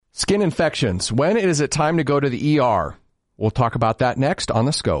Skin infections. When is it time to go to the ER? We'll talk about that next on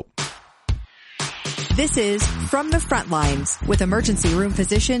The Scope. This is From the Front Lines with emergency room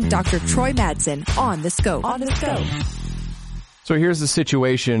physician Dr. Troy Madsen on The Scope. So here's the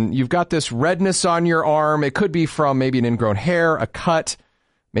situation. You've got this redness on your arm. It could be from maybe an ingrown hair, a cut,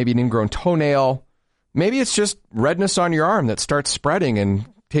 maybe an ingrown toenail. Maybe it's just redness on your arm that starts spreading and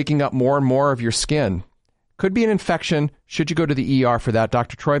taking up more and more of your skin. Could be an infection. Should you go to the ER for that?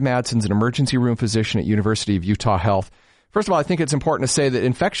 Dr. Troy Madsen's an emergency room physician at University of Utah Health. First of all, I think it's important to say that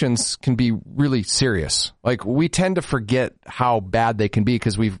infections can be really serious. Like, we tend to forget how bad they can be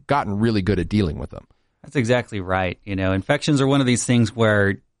because we've gotten really good at dealing with them. That's exactly right. You know, infections are one of these things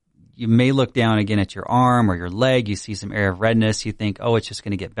where you may look down again at your arm or your leg, you see some area of redness, you think, oh, it's just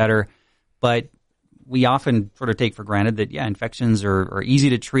going to get better. But we often sort of take for granted that, yeah, infections are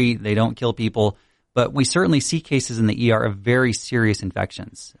easy to treat, they don't kill people. But we certainly see cases in the ER of very serious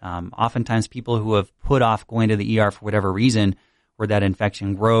infections. Oftentimes people who have put off going to the ER for whatever reason, where that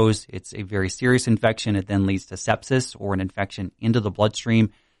infection grows, it's a very serious infection. It then leads to sepsis or an infection into the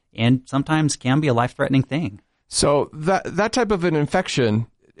bloodstream, and sometimes can be a life-threatening thing. So that type of an infection,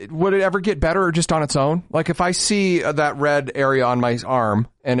 would it ever get better just on its own? Like, if I see that red area on my arm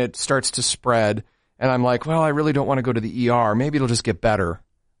and it starts to spread and I'm like, well, I really don't want to go to the ER, maybe it'll just get better.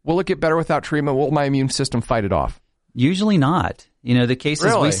 Will it get better without treatment? Will my immune system fight it off? Usually not. You know, the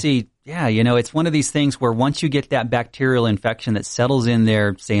cases we see, it's one of these things where once you get that bacterial infection that settles in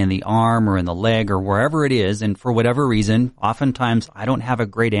there, say in the arm or in the leg or wherever it is, and for whatever reason, oftentimes I don't have a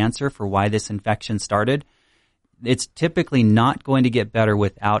great answer for why this infection started. It's typically not going to get better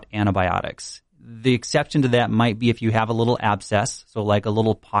without antibiotics. The exception to that might be if you have a little abscess, so like a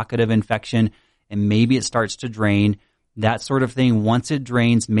little pocket of infection, and maybe it starts to drain. That sort of thing, once it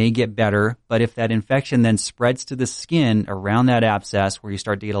drains, may get better. But if that infection then spreads to the skin around that abscess, where you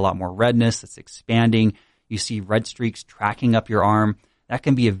start to get a lot more redness, it's expanding, you see red streaks tracking up your arm, that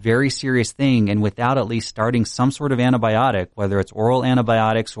can be a very serious thing. And without at least starting some sort of antibiotic, whether it's oral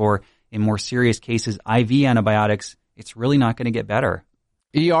antibiotics or in more serious cases, IV antibiotics, it's really not going to get better.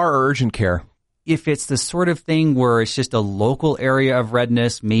 ER or urgent care? If it's the sort of thing where it's just a local area of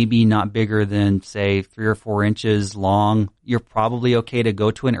redness, maybe not bigger than, say, 3 or 4 inches long, you're probably okay to go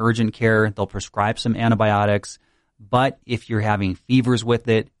to an urgent care. They'll prescribe some antibiotics. But if you're having fevers with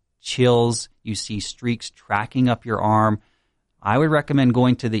it, chills, you see streaks tracking up your arm, I would recommend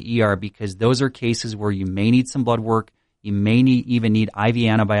going to the ER, because those are cases where you may need some blood work. You may even need IV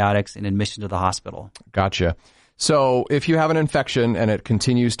antibiotics and admission to the hospital. Gotcha. So if you have an infection and it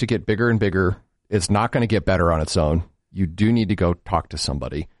continues to get bigger and bigger, it's not going to get better on its own. You do need to go talk to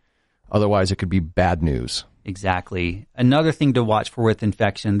somebody. Otherwise, it could be bad news. Exactly. Another thing to watch for with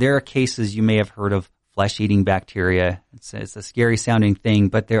infection, there are cases you may have heard of flesh-eating bacteria. It's a scary-sounding thing,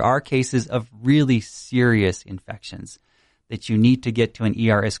 but there are cases of really serious infections that you need to get to an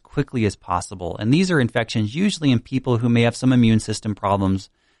ER as quickly as possible. And these are infections usually in people who may have some immune system problems.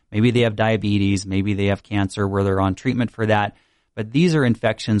 Maybe they have diabetes, maybe they have cancer where they're on treatment for that. But these are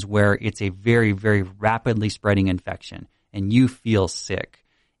infections where it's a very, very rapidly spreading infection and you feel sick.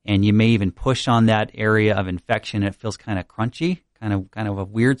 And you may even push on that area of infection. It feels kind of crunchy, kind of a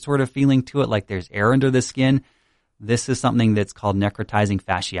weird sort of feeling to it, like there's air under the skin. This is something that's called necrotizing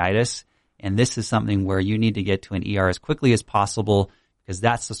fasciitis. And this is something where you need to get to an ER as quickly as possible, because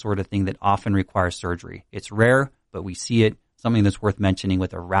that's the sort of thing that often requires surgery. It's rare, but we see it, something that's worth mentioning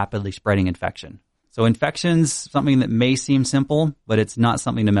with a rapidly spreading infection. So infections, something that may seem simple, but it's not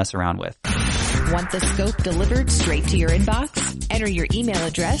something to mess around with. Want the Scope delivered straight to your inbox? Enter your email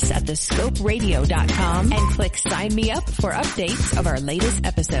address at thescoperadio.com and click Sign Me Up for updates of our latest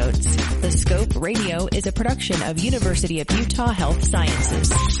episodes. The Scope Radio is a production of University of Utah Health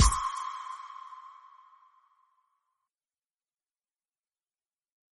Sciences.